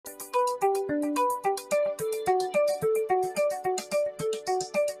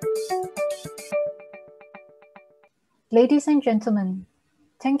Ladies and gentlemen,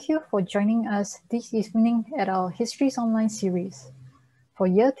 thank you for joining us this evening at our Histories Online series. For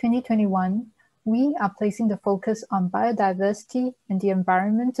year 2021, we are placing the focus on biodiversity and the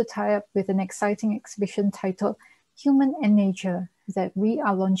environment to tie up with an exciting exhibition titled Human and Nature that we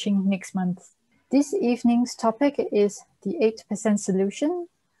are launching next month. This evening's topic is the 8% solution,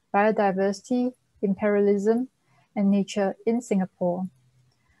 biodiversity, imperialism, and nature in Singapore.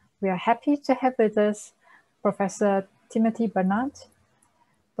 We are happy to have with us Professor Timothy Bernard.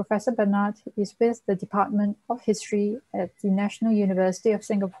 Professor Bernard is with the Department of History at the National University of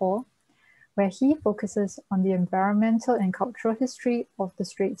Singapore, where he focuses on the environmental and cultural history of the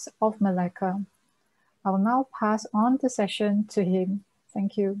Straits of Malacca. I'll now pass on the session to him.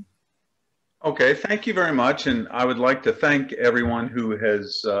 Thank you. Okay, thank you very much. And I would like to thank everyone who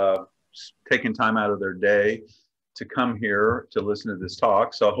has taken time out of their day to come here to listen to this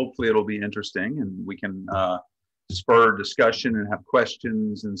talk. So hopefully it'll be interesting and we can spur discussion and have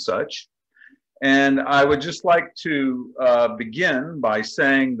questions and such. And I would just like to begin by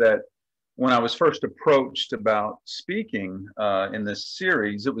saying that when I was first approached about speaking in this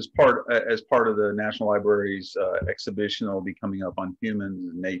series, it was as part of the National Library's exhibition that will be coming up on humans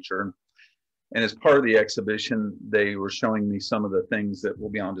and nature. And as part of the exhibition, they were showing me some of the things that will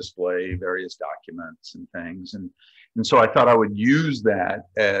be on display, various documents and things. And so I thought I would use that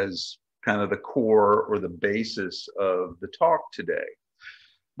as kind of the core or the basis of the talk today.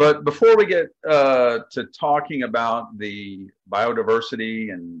 But before we get to talking about the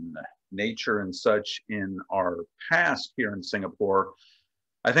biodiversity and nature and such in our past here in Singapore,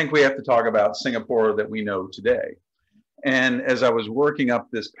 I think we have to talk about Singapore that we know today. And as I was working up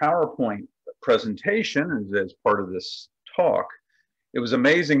this PowerPoint presentation as part of this talk, it was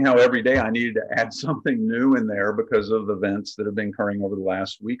amazing how every day I needed to add something new in there because of events that have been occurring over the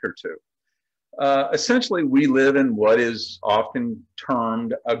last week or two. Essentially, we live in what is often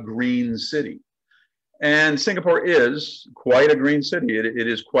termed a green city. And Singapore is quite a green city. It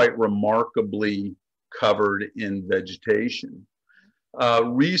is quite remarkably covered in vegetation.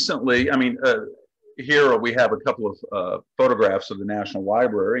 Recently, here we have a couple of photographs of the National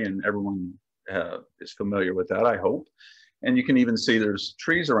Library, and everyone is familiar with that, I hope. And you can even see there's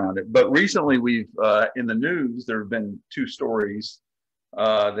trees around it. But recently we've, in the news, there have been two stories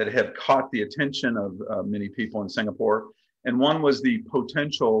that have caught the attention of many people in Singapore. And one was the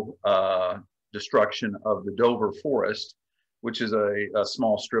potential destruction of the Dover Forest, which is a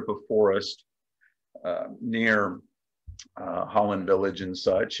small strip of forest near Holland Village and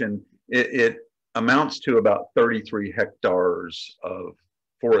such. And it amounts to about 33 hectares of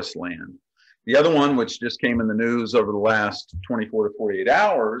forest land. The other one, which just came in the news over the last 24 to 48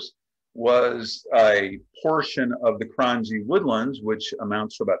 hours, was a portion of the Kranji woodlands, which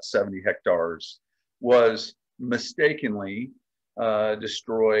amounts to about 70 hectares, was mistakenly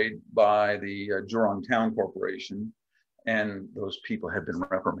destroyed by the Jurong Town Corporation. And those people have been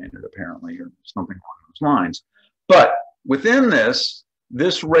reprimanded, apparently, or something along those lines. But within this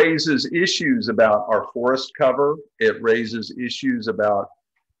raises issues about our forest cover. It raises issues about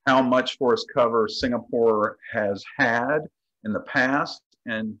how much forest cover Singapore has had in the past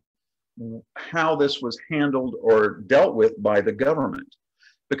and how this was handled or dealt with by the government.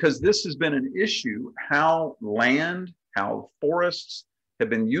 Because this has been an issue, how land, how forests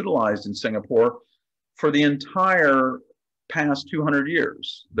have been utilized in Singapore for the entire past 200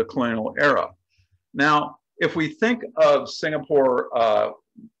 years, the colonial era. Now, if we think of Singapore,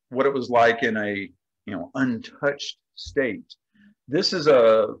 what it was like in a untouched state, this is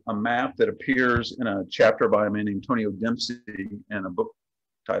a map that appears in a chapter by a man named Antonio Dempsey in a book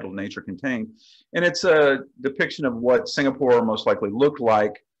titled Nature Contained. And it's a depiction of what Singapore most likely looked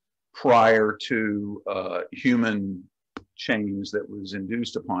like prior to human change that was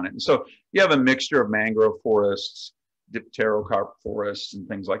induced upon it. And so you have a mixture of mangrove forests, dipterocarp forests, and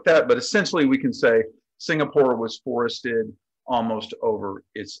things like that. But essentially, we can say Singapore was forested almost over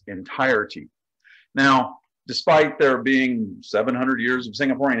its entirety. Now, despite there being 700 years of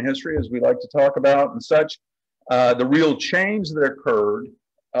Singaporean history, as we like to talk about and such, the real change that occurred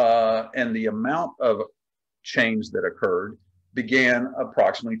and the amount of change that occurred began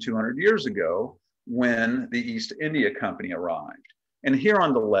approximately 200 years ago when the East India Company arrived. And here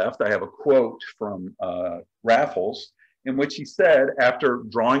on the left, I have a quote from Raffles, in which he said, after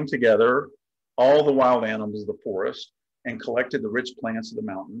drawing together all the wild animals of the forest and collected the rich plants of the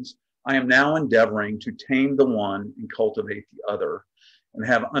mountains, I am now endeavoring to tame the one and cultivate the other, and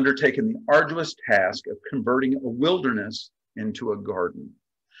have undertaken the arduous task of converting a wilderness into a garden.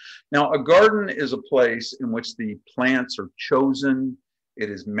 Now, a garden is a place in which the plants are chosen,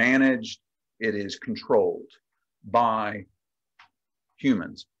 it is managed, it is controlled. by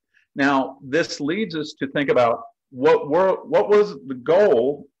humans. Now, this leads us to think about what was the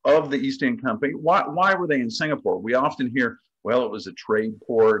goal of the East India Company? Why were they in Singapore? We often hear, well, it was a trade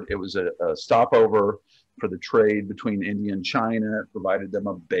port. It was a stopover for the trade between India and China. It provided them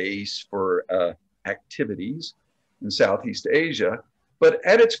a base for activities in Southeast Asia. But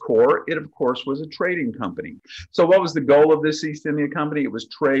at its core, it, of course, was a trading company. So what was the goal of this East India Company? It was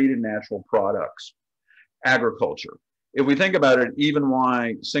trade in natural products, agriculture. If we think about it, even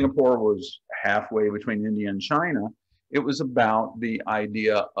why Singapore was halfway between India and China, it was about the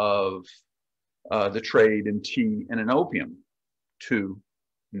idea of the trade in tea and in opium, two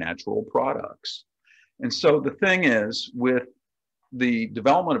natural products. And so the thing is, with the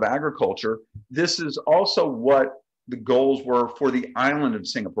development of agriculture, this is also what the goals were for the island of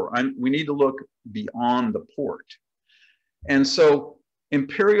Singapore. We need to look beyond the port. And so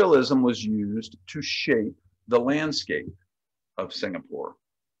imperialism was used to shape the landscape of Singapore.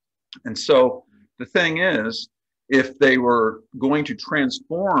 And so the thing is, if they were going to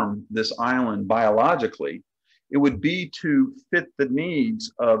transform this island biologically, it would be to fit the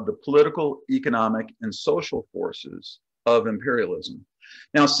needs of the political, economic, and social forces of imperialism.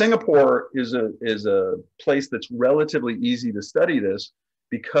 Now, Singapore is a place that's relatively easy to study this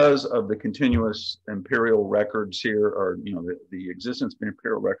because of the continuous imperial records here, or the existence of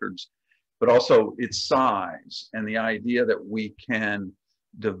imperial records, but also its size and the idea that we can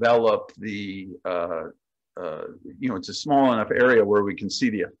develop the, it's a small enough area where we can see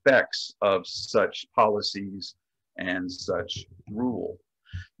the effects of such policies and such rule.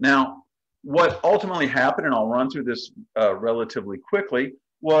 Now, what ultimately happened, and I'll run through this relatively quickly,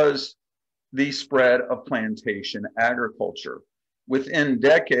 was the spread of plantation agriculture. Within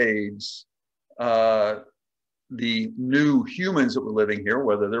decades, the new humans that were living here,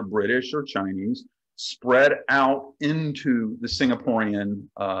 whether they're British or Chinese, spread out into the Singaporean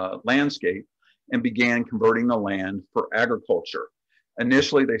landscape and began converting the land for agriculture.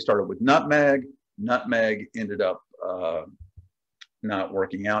 Initially, they started with nutmeg. Nutmeg ended up not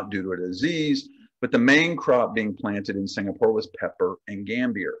working out due to a disease, but the main crop being planted in Singapore was pepper and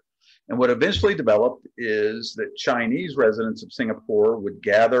gambier. And what eventually developed is that Chinese residents of Singapore would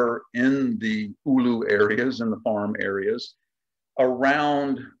gather in the ulu areas and the farm areas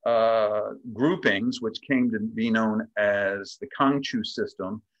around groupings, which came to be known as the Kangchu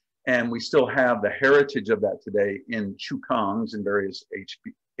system. And we still have the heritage of that today in chukangs in various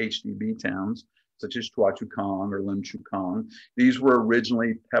HDB towns, such as Tua Chu Kang or Lim Chu Kang. These were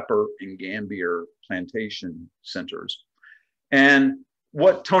originally pepper and gambier plantation centers. And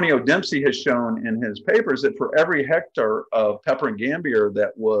what Tony O'Dempsey has shown in his paper is that for every hectare of pepper and gambier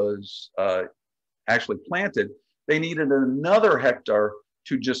that was actually planted, they needed another hectare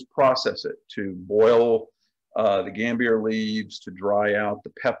to just process it, to boil the gambier leaves, to dry out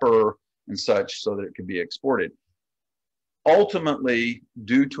the pepper and such so that it could be exported. Ultimately,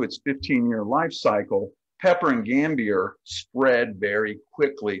 due to its 15-year life cycle, pepper and gambier spread very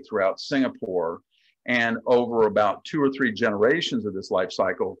quickly throughout Singapore. And over about 2 or 3 generations of this life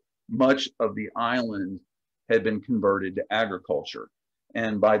cycle, much of the island had been converted to agriculture.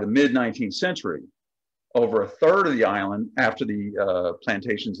 And by the mid-19th century, over a third of the island, after the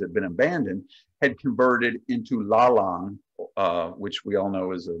plantations had been abandoned, had converted into lalang, which we all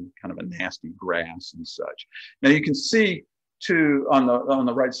know is a kind of a nasty grass and such. Now you can see on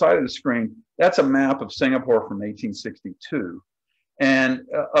the right side of the screen, that's a map of Singapore from 1862. And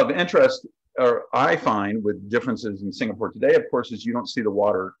of interest, or I find with differences in Singapore today, of course, is you don't see the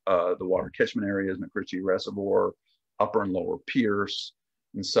water catchment areas, McRitchie Reservoir, Upper and Lower Pierce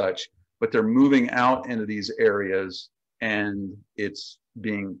and such, but they're moving out into these areas and it's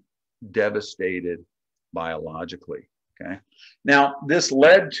being devastated biologically, okay? Now, this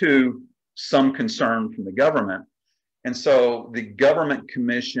led to some concern from the government. And so the government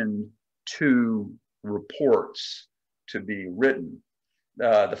commissioned 2 reports to be written.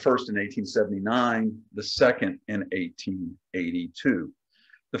 The first in 1879, the second in 1882.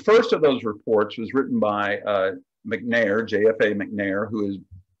 The first of those reports was written by McNair, JFA McNair, who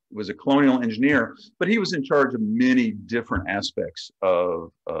was a colonial engineer, but he was in charge of many different aspects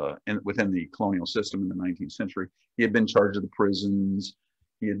of within the colonial system in the 19th century. He had been in charge of the prisons.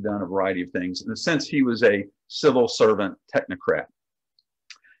 He had done a variety of things. In a sense, he was a civil servant technocrat.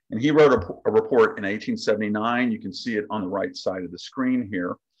 And he wrote a report in 1879. You can see it on the right side of the screen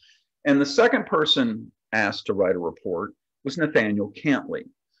here. And the second person asked to write a report was Nathaniel Cantley,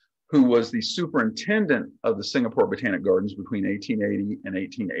 who was the superintendent of the Singapore Botanic Gardens between 1880 and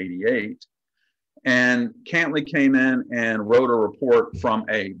 1888. And Cantley came in and wrote a report from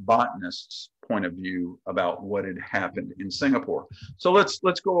a botanist's point of view about what had happened in Singapore. So let's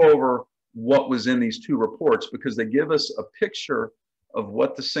go over what was in these two reports, because they give us a picture of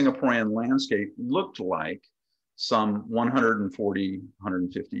what the Singaporean landscape looked like some 140,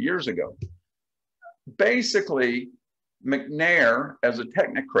 150 years ago. Basically, McNair, as a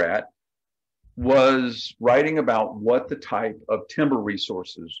technocrat, was writing about what the type of timber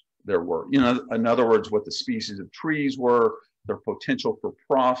resources there were. You know, in other words, what the species of trees were, their potential for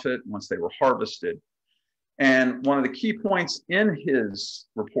profit once they were harvested. And one of the key points in his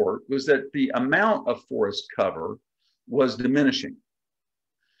report was that the amount of forest cover was diminishing.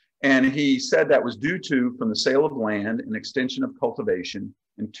 And he said that was due to, from the sale of land and extension of cultivation,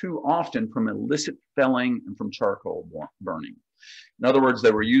 and too often from illicit felling and from charcoal burning. In other words,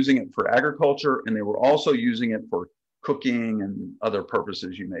 they were using it for agriculture, and they were also using it for cooking and other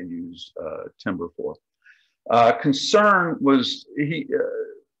purposes you may use timber for. Concern was,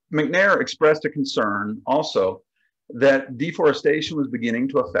 McNair expressed a concern also that deforestation was beginning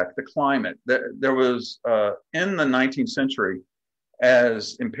to affect the climate. There was, in the 19th century,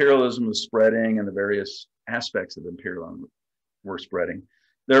 as imperialism was spreading and the various aspects of imperialism were spreading,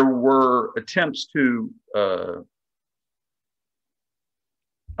 there were attempts to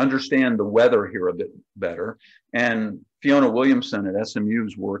understand the weather here a bit better. And Fiona Williamson at SMU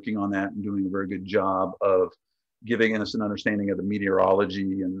is working on that and doing a very good job of giving us an understanding of the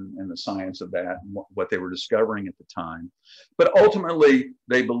meteorology and the science of that and what they were discovering at the time. But ultimately,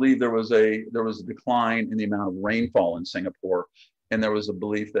 they believed there was a decline in the amount of rainfall in Singapore, and there was a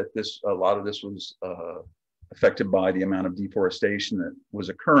belief that a lot of this was affected by the amount of deforestation that was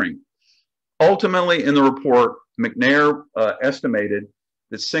occurring. Ultimately, in the report, McNair estimated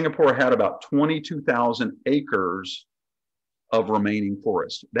that Singapore had about 22,000 acres of remaining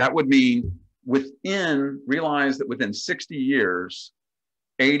forest. That would mean realize that within 60 years,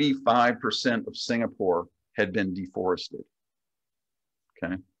 85% of Singapore had been deforested.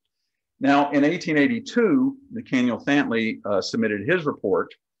 Okay. Now, in 1882, Nathaniel Fantley submitted his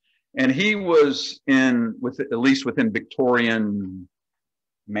report, and he was at least within Victorian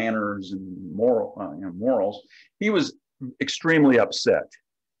manners and morals, he was extremely upset,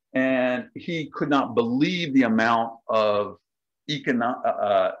 and he could not believe the amount of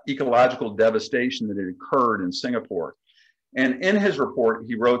ecological devastation that had occurred in Singapore. And in his report,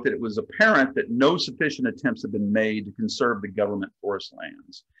 he wrote that it was apparent that no sufficient attempts had been made to conserve the government forest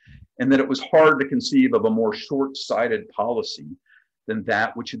lands, and that it was hard to conceive of a more short-sighted policy than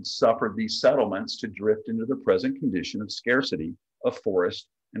that which had suffered these settlements to drift into the present condition of scarcity of forest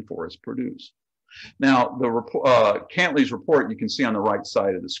and forest produce. Now, Cantley's report, you can see on the right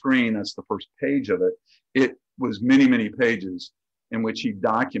side of the screen, that's the first page of it. It was many, many pages in which he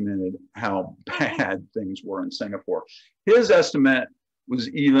documented how bad things were in Singapore. His estimate was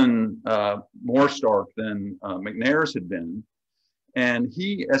even more stark than McNair's had been. And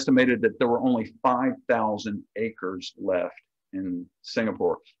he estimated that there were only 5,000 acres left in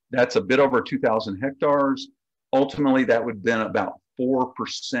Singapore. That's a bit over 2,000 hectares. Ultimately, that would have been about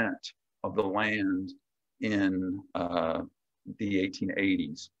 4% of the land in the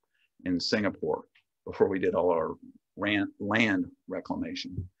 1880s in Singapore, before we did all our land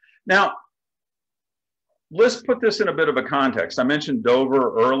reclamation. Now, let's put this in a bit of a context. I mentioned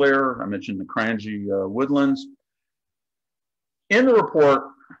Dover earlier. I mentioned the Kranji woodlands. In the report,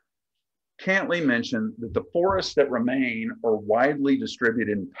 Cantley mentioned that the forests that remain are widely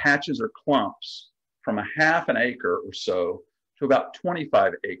distributed in patches or clumps from a half an acre or so to about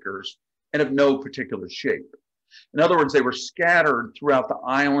 25 acres and of no particular shape. In other words, they were scattered throughout the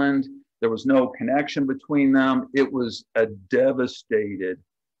island. There was no connection between them. It was a devastated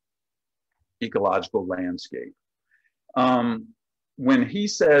ecological landscape. When he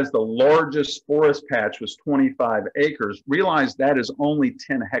says the largest forest patch was 25 acres, realize that is only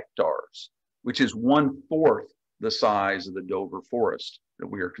 10 hectares, which is 1/4 the size of the Dover forest that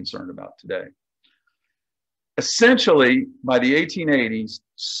we are concerned about today. Essentially, by the 1880s,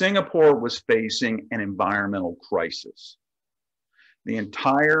 Singapore was facing an environmental crisis. The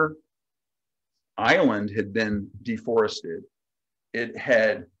entire island had been deforested. It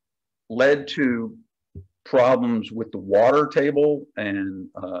had led to problems with the water table, and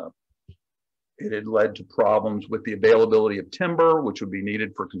it had led to problems with the availability of timber, which would be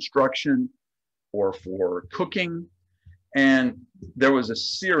needed for construction or for cooking. And there was a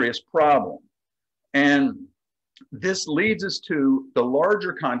serious problem. And this leads us to the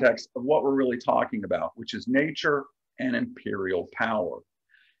larger context of what we're really talking about, which is nature and imperial power.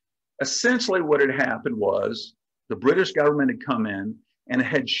 Essentially, what had happened was the British government had come in and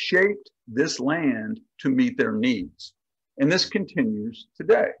had shaped this land to meet their needs. And this continues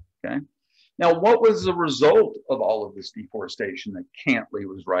today, okay? Now, what was the result of all of this deforestation that Cantley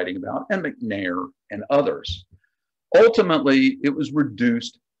was writing about, and McNair and others? Ultimately, it was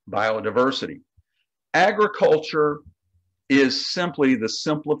reduced biodiversity. Agriculture is simply the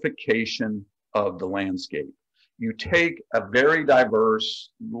simplification of the landscape. You take a very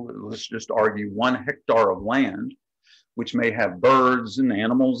diverse, let's just argue 1 hectare of land, which may have birds and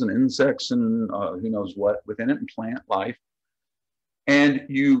animals and insects and who knows what within it, and plant life, and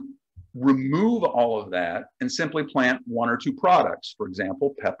you remove all of that and simply plant 1 or 2 products, for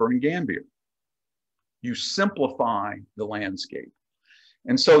example, pepper and gambia. You simplify the landscape.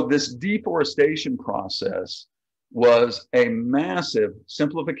 And so this deforestation process was a massive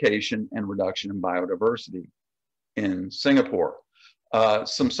simplification and reduction in biodiversity in Singapore.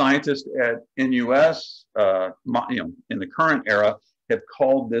 Some scientists at NUS, in the current era, have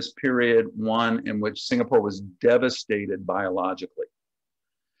called this period one in which Singapore was devastated biologically.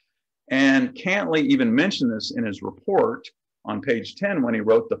 And Cantley even mentioned this in his report on page 10 when he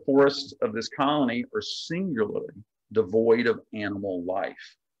wrote, "The forests of this colony are singularly devoid of animal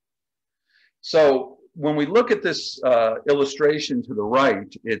life." So when we look at this illustration to the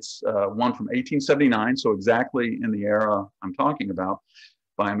right, it's one from 1879, so exactly in the era I'm talking about,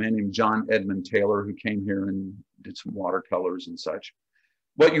 by a man named John Edmund Taylor, who came here and did some watercolors and such.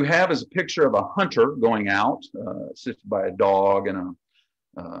 What you have is a picture of a hunter going out, assisted by a dog and a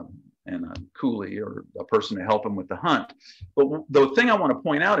coolie or a person to help him with the hunt. But the thing I want to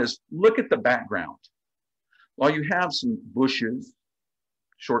point out is, look at the background. While you have some bushes,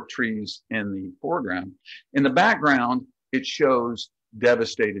 short trees in the foreground, in the background, it shows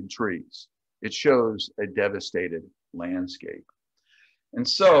devastated trees. It shows a devastated landscape. And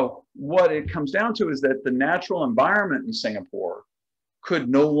so what it comes down to is that the natural environment in Singapore could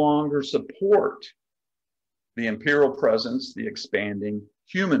no longer support the imperial presence, the expanding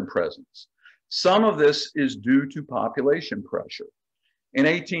human presence. Some of this is due to population pressure. In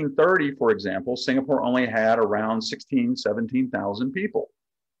 1830, for example, Singapore only had around 16,000, 17,000 people.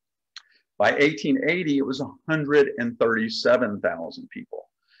 By 1880, it was 137,000 people.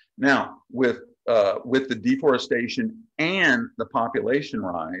 Now, with the deforestation and the population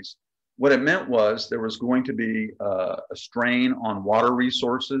rise, what it meant was there was going to be a strain on water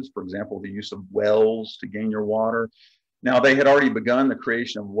resources, for example, the use of wells to gain your water. Now, they had already begun the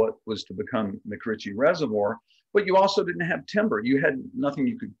creation of what was to become McRitchie Reservoir, but you also didn't have timber. You had nothing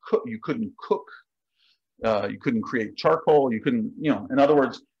you could cook. You couldn't cook. You couldn't create charcoal. You couldn't, in other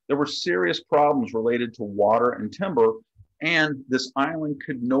words, there were serious problems related to water and timber, and this island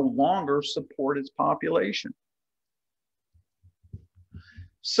could no longer support its population.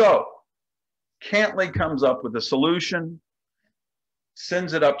 So Cantley comes up with a solution,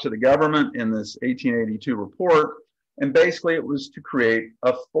 sends it up to the government in this 1882 report, and basically it was to create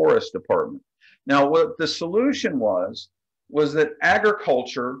a forest department. Now, what the solution was that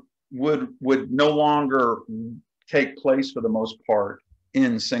agriculture would no longer take place for the most part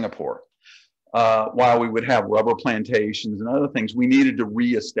in Singapore. While we would have rubber plantations and other things, we needed to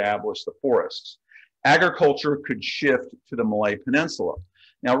reestablish the forests. Agriculture could shift to the Malay Peninsula.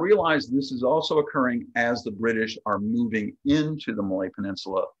 Now realize this is also occurring as the British are moving into the Malay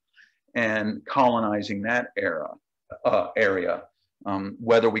Peninsula and colonizing that area.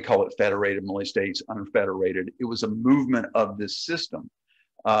 Whether we call it federated Malay states, unfederated, it was a movement of this system.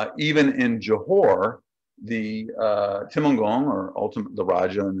 Even in Johor, the Temenggung, or ultimately the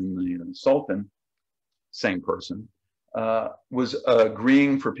Raja and the Sultan, same person, was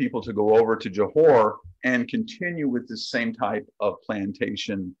agreeing for people to go over to Johor and continue with the same type of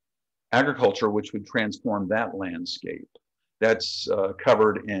plantation agriculture, which would transform that landscape. That's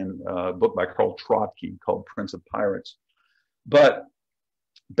covered in a book by Karl Trottke called Prince of Pirates. But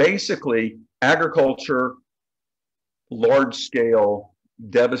basically, agriculture, large-scale,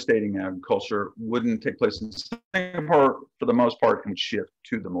 devastating agriculture wouldn't take place in Singapore for the most part and would shift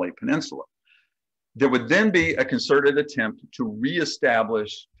to the Malay Peninsula. There would then be a concerted attempt to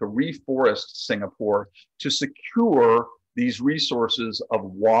reestablish, to reforest Singapore to secure these resources of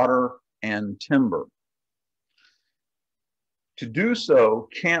water and timber. To do so,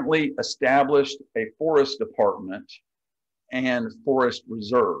 Cantley established a forest department and forest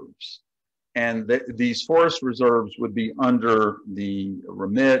reserves. And these forest reserves would be under the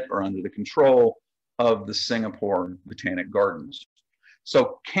remit or under the control of the Singapore Botanic Gardens.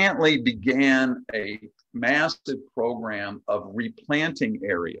 So Cantley began a massive program of replanting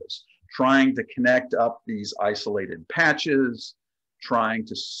areas, trying to connect up these isolated patches, trying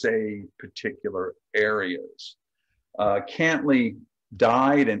to save particular areas. Cantley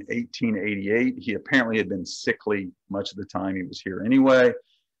died in 1888. He apparently had been sickly much of the time he was here anyway.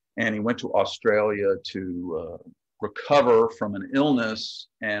 and he went to Australia to recover from an illness.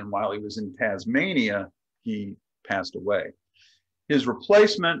 And while he was in Tasmania, he passed away. His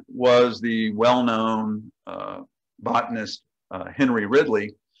replacement was the well-known botanist Henry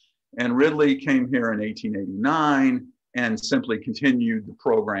Ridley. And Ridley came here in 1889 and simply continued the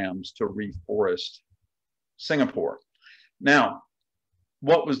programs to reforest Singapore. Now,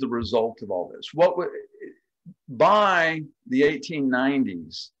 what was the result of all this? By the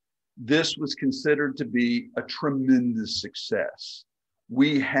 1890s, this was considered to be a tremendous success.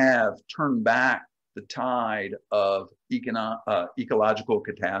 We have turned back the tide of ecological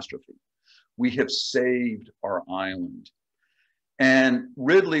catastrophe. We have saved our island. And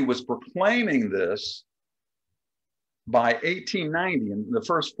Ridley was proclaiming this by 1890, in the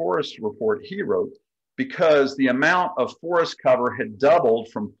first forest report he wrote, because the amount of forest cover had doubled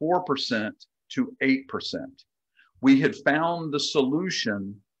from 4% to 8%. We had found the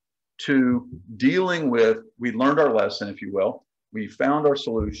solution to dealing with, we learned our lesson, if you will. We found our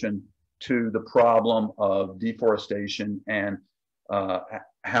solution to the problem of deforestation and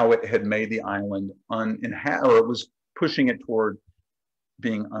how it had made the island uninhabitable, or it was pushing it toward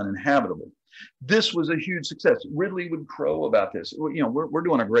being uninhabitable. This was a huge success. Ridley would crow about this. You know, we're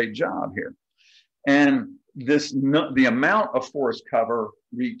doing a great job here. And the amount of forest cover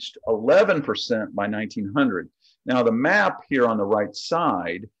reached 11% by 1900. Now, the map here on the right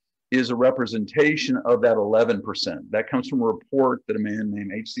side is a representation of that 11%. That comes from a report that a man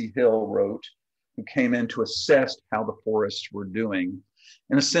named H.C. Hill wrote, who came in to assess how the forests were doing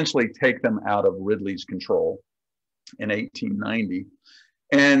and essentially take them out of Ridley's control in 1890.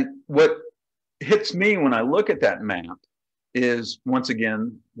 And what hits me when I look at that map is, once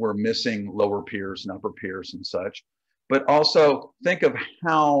again, we're missing lower piers and upper piers and such, but also think of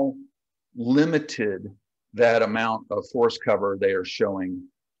how limited that amount of forest cover they are showing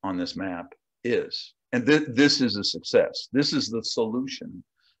on this map is. And this is a success. This is the solution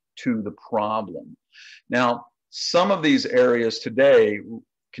to the problem. Now, some of these areas today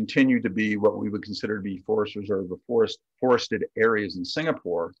continue to be what we would consider to be forest reserve or forested areas in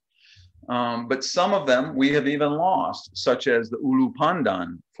Singapore. But some of them we have even lost, such as the Ulu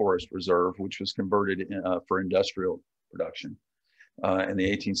Pandan Forest Reserve, which was converted for industrial production in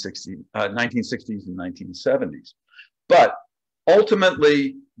the 1960s and 1970s. But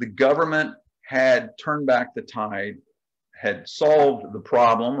ultimately, the government had turned back the tide, had solved the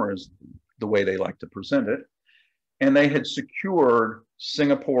problem, or as the way they like to present it, and they had secured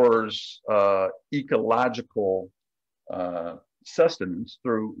Singapore's ecological sustenance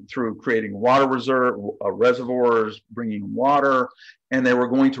through creating water reservoirs, bringing water, and they were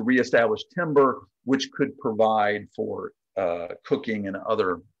going to reestablish timber, which could provide for cooking and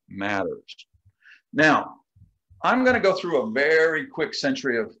other matters. Now, I'm going to go through a very quick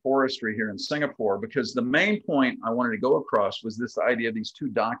century of forestry here in Singapore, because the main point I wanted to go across was this idea of these two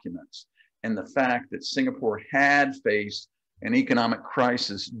documents and the fact that Singapore had faced an economic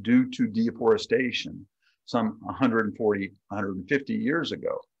crisis due to deforestation some 140, 150 years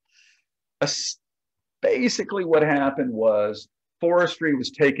ago. Basically what happened was forestry was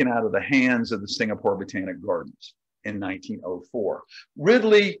taken out of the hands of the Singapore Botanic Gardens in 1904.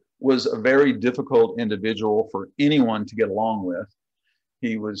 Ridley was a very difficult individual for anyone to get along with.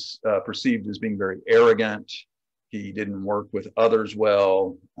 He was perceived as being very arrogant. He didn't work with others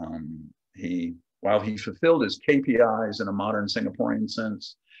well. While he fulfilled his KPIs in a modern Singaporean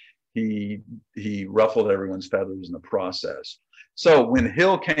sense, he ruffled everyone's feathers in the process. So when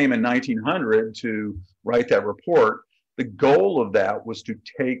Hill came in 1900 to write that report, the goal of that was to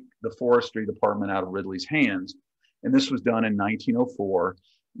take the forestry department out of Ridley's hands. And this was done in 1904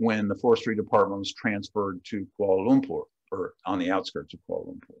 when the forestry department was transferred to Kuala Lumpur, or on the outskirts of Kuala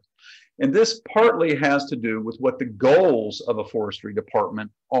Lumpur. And this partly has to do with what the goals of a forestry department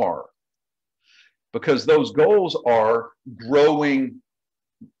are, because those goals are growing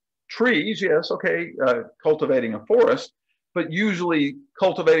trees, yes, okay, cultivating a forest, but usually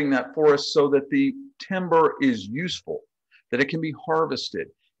cultivating that forest so that the timber is useful, that it can be harvested,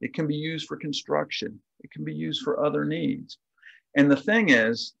 it can be used for construction, it can be used for other needs. And the thing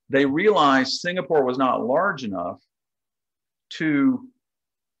is, they realized Singapore was not large enough to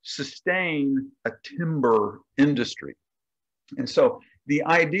sustain a timber industry. And so the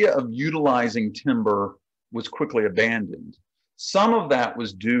idea of utilizing timber was quickly abandoned. Some of that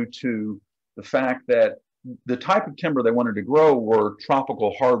was due to the fact that the type of timber they wanted to grow were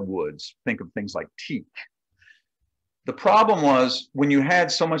tropical hardwoods. Think of things like teak. The problem was, when you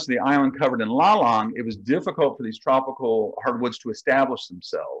had so much of the island covered in lalang, it was difficult for these tropical hardwoods to establish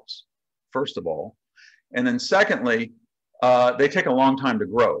themselves, first of all. And then secondly, they take a long time to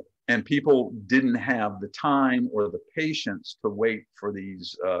grow. And people didn't have the time or the patience to wait for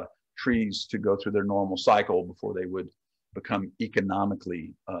these trees to go through their normal cycle before they would become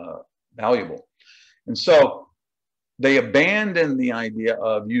economically valuable. And so they abandoned the idea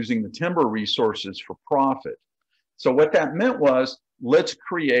of using the timber resources for profit. So what that meant was, let's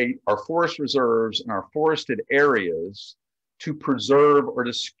create our forest reserves and our forested areas to preserve or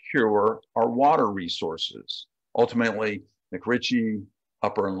to secure our water resources. Ultimately, McRitchie,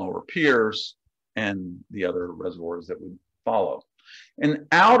 Upper and Lower Pierce, and the other reservoirs that would follow. And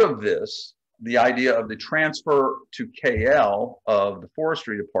out of this, the idea of the transfer to KL of the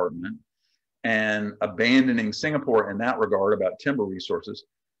forestry department and abandoning Singapore in that regard about timber resources,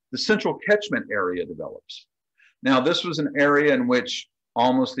 the central catchment area develops. Now, this was an area in which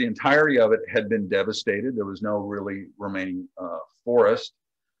almost the entirety of it had been devastated. There was no really remaining forest.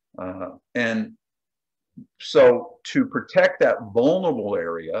 And so to protect that vulnerable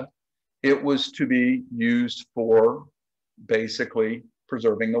area, it was to be used for basically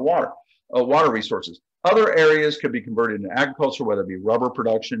preserving the water resources. Other areas could be converted into agriculture, whether it be rubber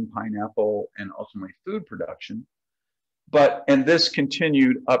production, pineapple, and ultimately food production. And this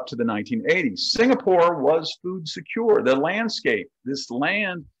continued up to the 1980s. Singapore was food secure. The landscape, this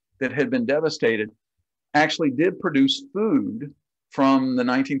land that had been devastated, actually did produce food from the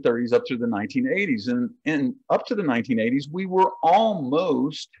 1930s up to the 1980s. And up to the 1980s, we were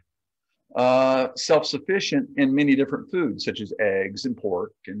almost self-sufficient in many different foods, such as eggs and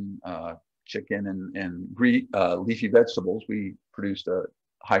pork and chicken and leafy vegetables. We produced a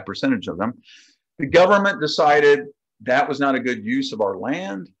high percentage of them. The government decided that was not a good use of our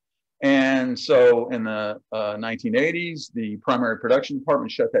land. And so in the 1980s, the primary production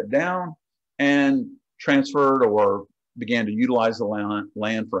department shut that down and transferred or began to utilize the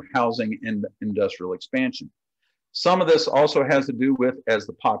land for housing and industrial expansion. Some of this also has to do with, as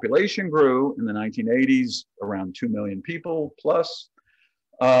the population grew in the 1980s, around 2 million people plus,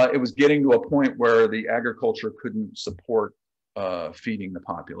 it was getting to a point where the agriculture couldn't support feeding the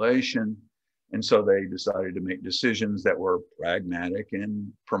population. And so they decided to make decisions that were pragmatic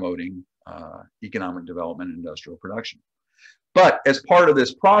in promoting economic development and industrial production. But as part of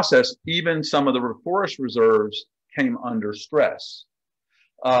this process, even some of the forest reserves came under stress.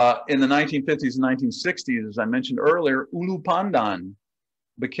 In the 1950s and 1960s, as I mentioned earlier, Ulu Pandan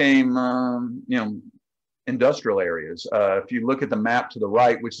became, industrial areas. If you look at the map to the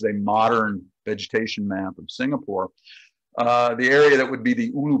right, which is a modern vegetation map of Singapore, the area that would be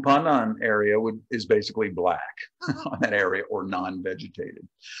the Ulu Pandan area is basically black on that area, or non-vegetated.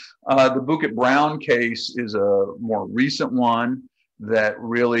 The Bukit Brown case is a more recent one that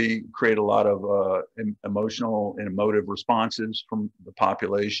really create a lot of emotional and emotive responses from the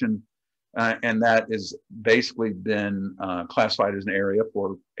population. And that has basically been classified as an area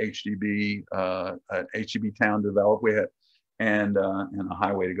for HDB, HDB town developed. We had, and a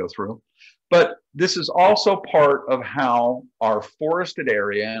highway to go through. But this is also part of how our forested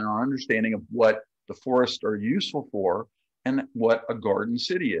area and our understanding of what the forests are useful for and what a garden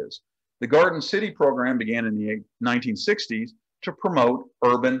city is. The Garden City program began in the 1960s to promote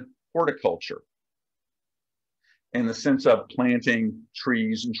urban horticulture in the sense of planting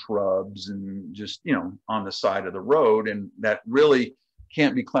trees and shrubs and just, on the side of the road. And that really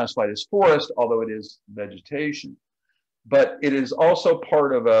can't be classified as forest, although it is vegetation. But it is also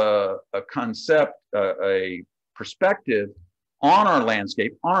part of a concept, a perspective on our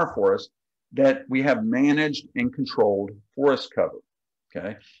landscape, on our forest, that we have managed and controlled forest cover,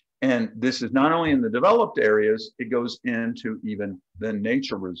 okay? And this is not only in the developed areas, it goes into even the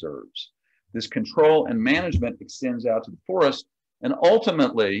nature reserves. This control and management extends out to the forest, and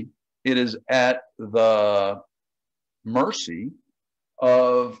ultimately it is at the mercy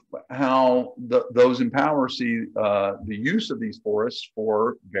of how those in power see the use of these forests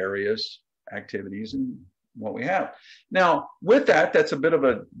for various activities and what we have. Now, with that, that's a bit of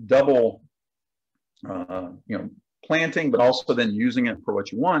a double, planting, but also then using it for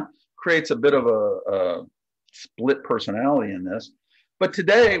what you want, creates a bit of a split personality in this. But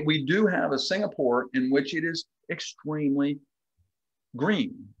today we do have a Singapore in which it is extremely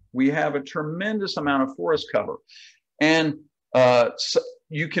green. We have a tremendous amount of forest cover. And so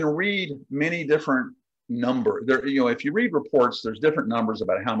you can read many different numbers. If you read reports, there's different numbers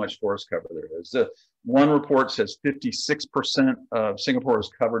about how much forest cover there is. One report says 56% of Singapore is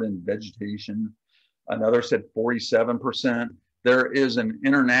covered in vegetation. Another said 47%. There is an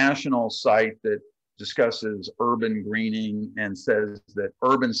international site that discusses urban greening and says that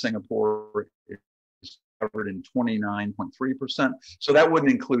urban Singapore is covered in 29.3%. So that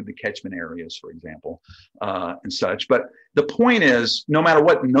wouldn't include the catchment areas, for example, and such. But the point is, no matter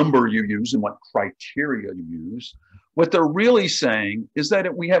what number you use and what criteria you use, what they're really saying is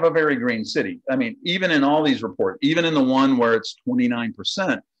that we have a very green city. I mean, even in all these reports, even in the one where it's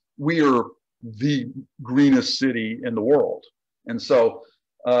 29%, we are the greenest city in the world. And so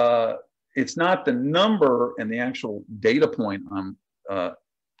it's not the number and the actual data point I'm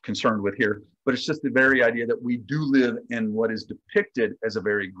concerned with here, but it's just the very idea that we do live in what is depicted as a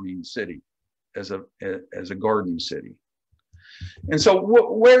very green city, as a garden city. And so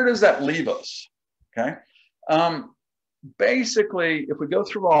where does that leave us? Okay. Basically, if we go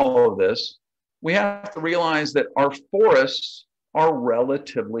through all of this, we have to realize that our forests are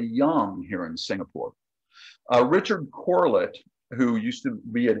relatively young here in Singapore. Richard Corlett, who used to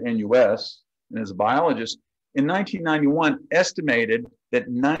be at NUS and is a biologist, in 1991 estimated that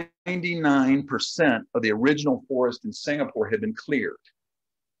 99% of the original forest in Singapore had been cleared.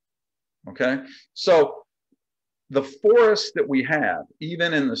 Okay, so the forests that we have,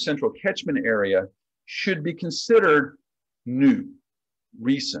 even in the central catchment area, should be considered new,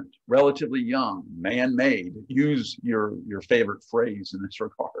 recent, relatively young, man-made. Use your favorite phrase in this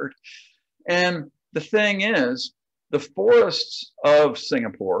regard. And the thing is, the forests of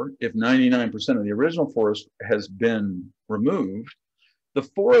Singapore, if 99% of the original forest has been removed, the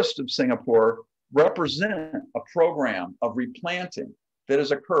forests of Singapore represent a program of replanting that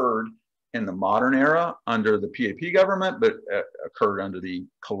has occurred in the modern era under the PAP government, but occurred under the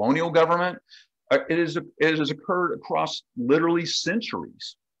colonial government. It has occurred across literally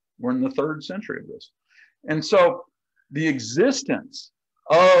centuries. We're in the 3rd century of this. And so the existence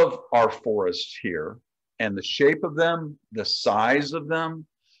of our forests here and the shape of them, the size of them,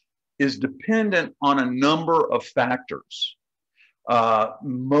 is dependent on a number of factors,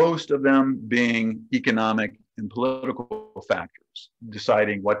 most of them being economic and political factors,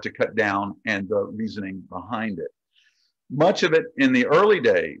 deciding what to cut down and the reasoning behind it. Much of it in the early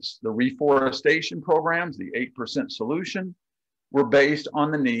days, the reforestation programs, the 8% solution, were based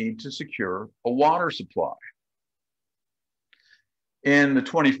on the need to secure a water supply. In the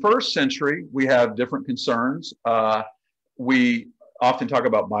 21st century, we have different concerns. We often talk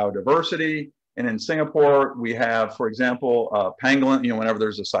about biodiversity. And in Singapore, we have, for example, pangolin. You know, whenever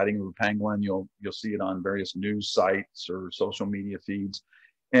there's a sighting of a pangolin, you'll see it on various news sites or social media feeds.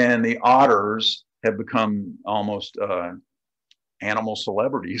 And the otters have become almost animal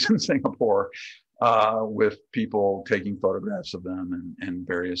celebrities in Singapore, with people taking photographs of them and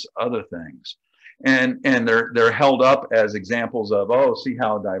various other things. And they're held up as examples of, oh, see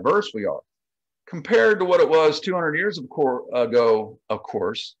how diverse we are. Compared to what it was 200 years ago, of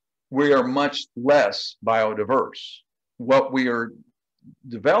course, we are much less biodiverse. What we are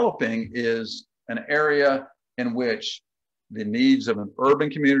developing is an area in which the needs of an urban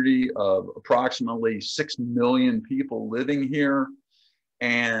community of approximately 6 million people living here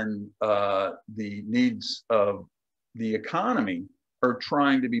and the needs of the economy are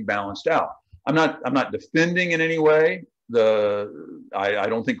trying to be balanced out. I'm not defending in any way I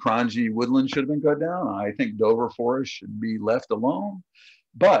don't think Kranji woodland should have been cut down. I think Dover forest should be left alone.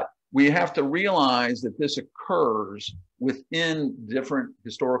 But we have to realize that this occurs within different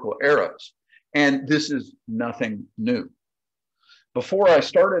historical eras. And this is nothing new. Before I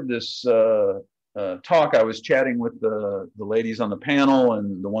started this talk, I was chatting with the ladies on the panel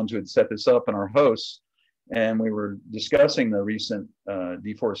and the ones who had set this up and our hosts. And we were discussing the recent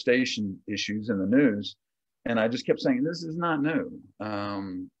deforestation issues in the news. And I just kept saying, this is not new.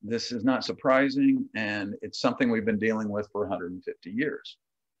 This is not surprising. And it's something we've been dealing with for 150 years.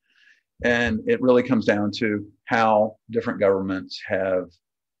 And it really comes down to how different governments have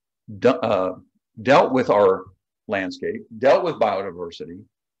dealt with our landscape, dealt with biodiversity,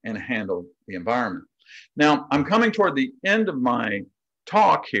 and handled the environment. Now, I'm coming toward the end of my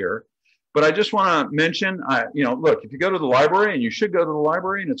talk here, but I just want to mention, look, if you go to the library, and you should go to the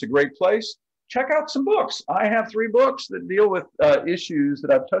library, and it's a great place, check out some books. I have 3 books that deal with issues that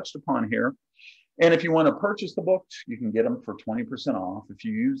I've touched upon here. And if you want to purchase the books, you can get them for 20% off if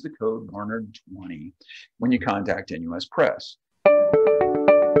you use the code Garnered20 when you contact NUS Press.